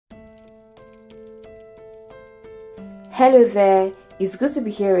Hello there, it's good to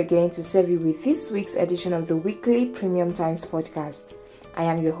be here again to serve you with this week's edition of the weekly Premium Times podcast. I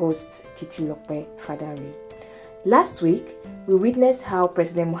am your host, Goodluck Jonathan. Last week, we witnessed how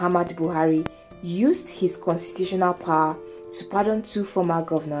President Buhari used his constitutional power to pardon 2 former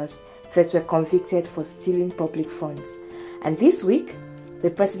governors that were convicted for stealing public funds. And this week,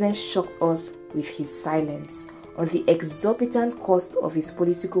 the president shocked us with his silence on the exorbitant cost of his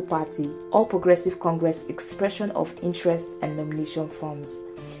political party, All Progressive Congress expression of interest and nomination forms.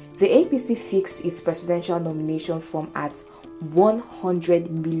 The APC fixed its presidential nomination form at 100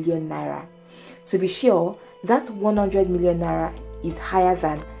 million naira. To be sure, that 100 million naira is higher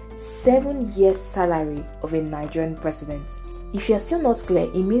than 7 years' salary of a Nigerian president. If you're still not clear,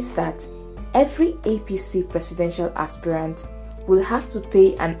 it means that every APC presidential aspirant will have to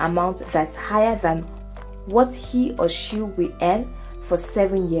pay an amount that's higher than what he or she will earn for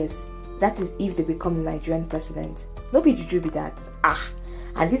 7 years. That is if they become the Nigerian president. No be juju be that.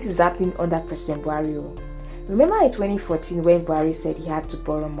 And this is happening under President Buhari. Remember in 2014 when Buhari said he had to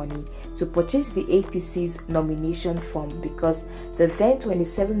borrow money to purchase the APC's nomination form because the then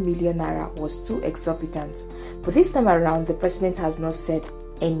 27 million naira was too exorbitant. But this time around, the president has not said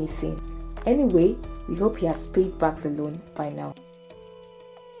anything. Anyway, we hope he has paid back the loan by now.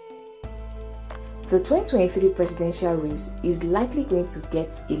 The 2023 presidential race is likely going to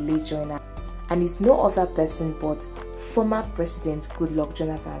get a late joiner, and is no other person but former President Goodluck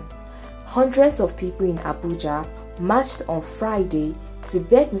Jonathan. Hundreds of people in Abuja marched on Friday to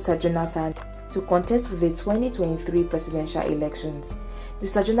beg Mr. Jonathan to contest for the 2023 presidential elections.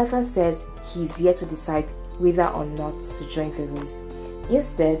 Mr. Jonathan says he is yet to decide whether or not to join the race.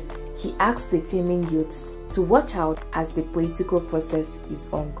 Instead, he asked the teeming youths to watch out as the political process is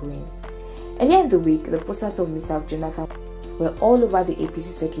ongoing. Earlier in the week, the posters of Mr. Jonathan were all over the APC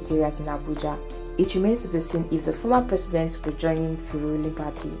secretariat in Abuja. It remains to be seen if the former president will join in the ruling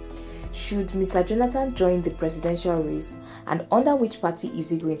party. Should Mr. Jonathan join the presidential race, and under which party is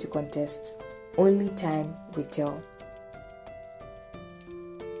he going to contest? Only time will tell.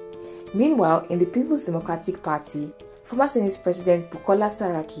 Meanwhile, in the People's Democratic Party, former Senate President Bukola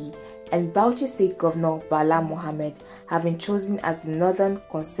Saraki and Bauchi State Governor Bala Mohammed have been chosen as the Northern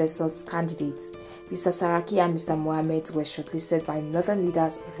Consensus candidates. Mr. Saraki and Mr. Mohammed were shortlisted by northern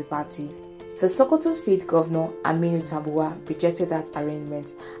leaders of the party. The Sokoto State Governor Aminu Tambuwa rejected that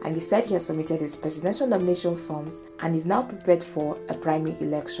arrangement, and he said he has submitted his presidential nomination forms and is now prepared for a primary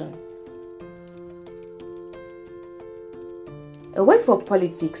election. Away from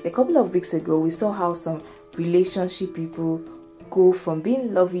politics, a couple of weeks ago we saw how some relationship people go from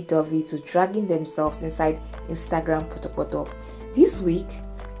being lovey-dovey to dragging themselves inside Instagram potopoto. This week,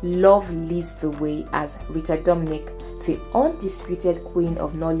 love leads the way as Rita Dominic, the undisputed queen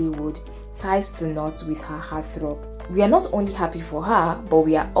of Nollywood, ties the knot with her heartthrob. We are not only happy for her, but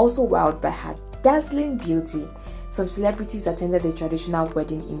we are also wowed by her dazzling beauty. Some celebrities attended the traditional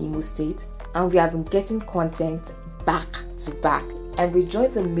wedding in Imo State, and we have been getting content back to back. And we join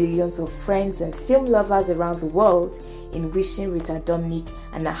the millions of friends and film lovers around the world in wishing Rita Dominic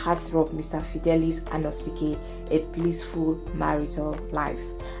and her heartthrob Mr. Fidelis Anosike a blissful marital life.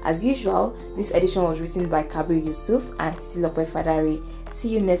 As usual, this edition was written by Kabir Yusuf and Goodluck Jonathan. See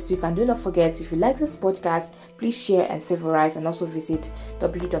you next week, and do not forget, if you like this podcast, please share and favorize, and also visit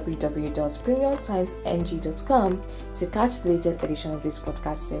www.premiumtimesng.com to catch the latest edition of this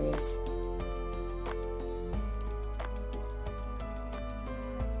podcast series.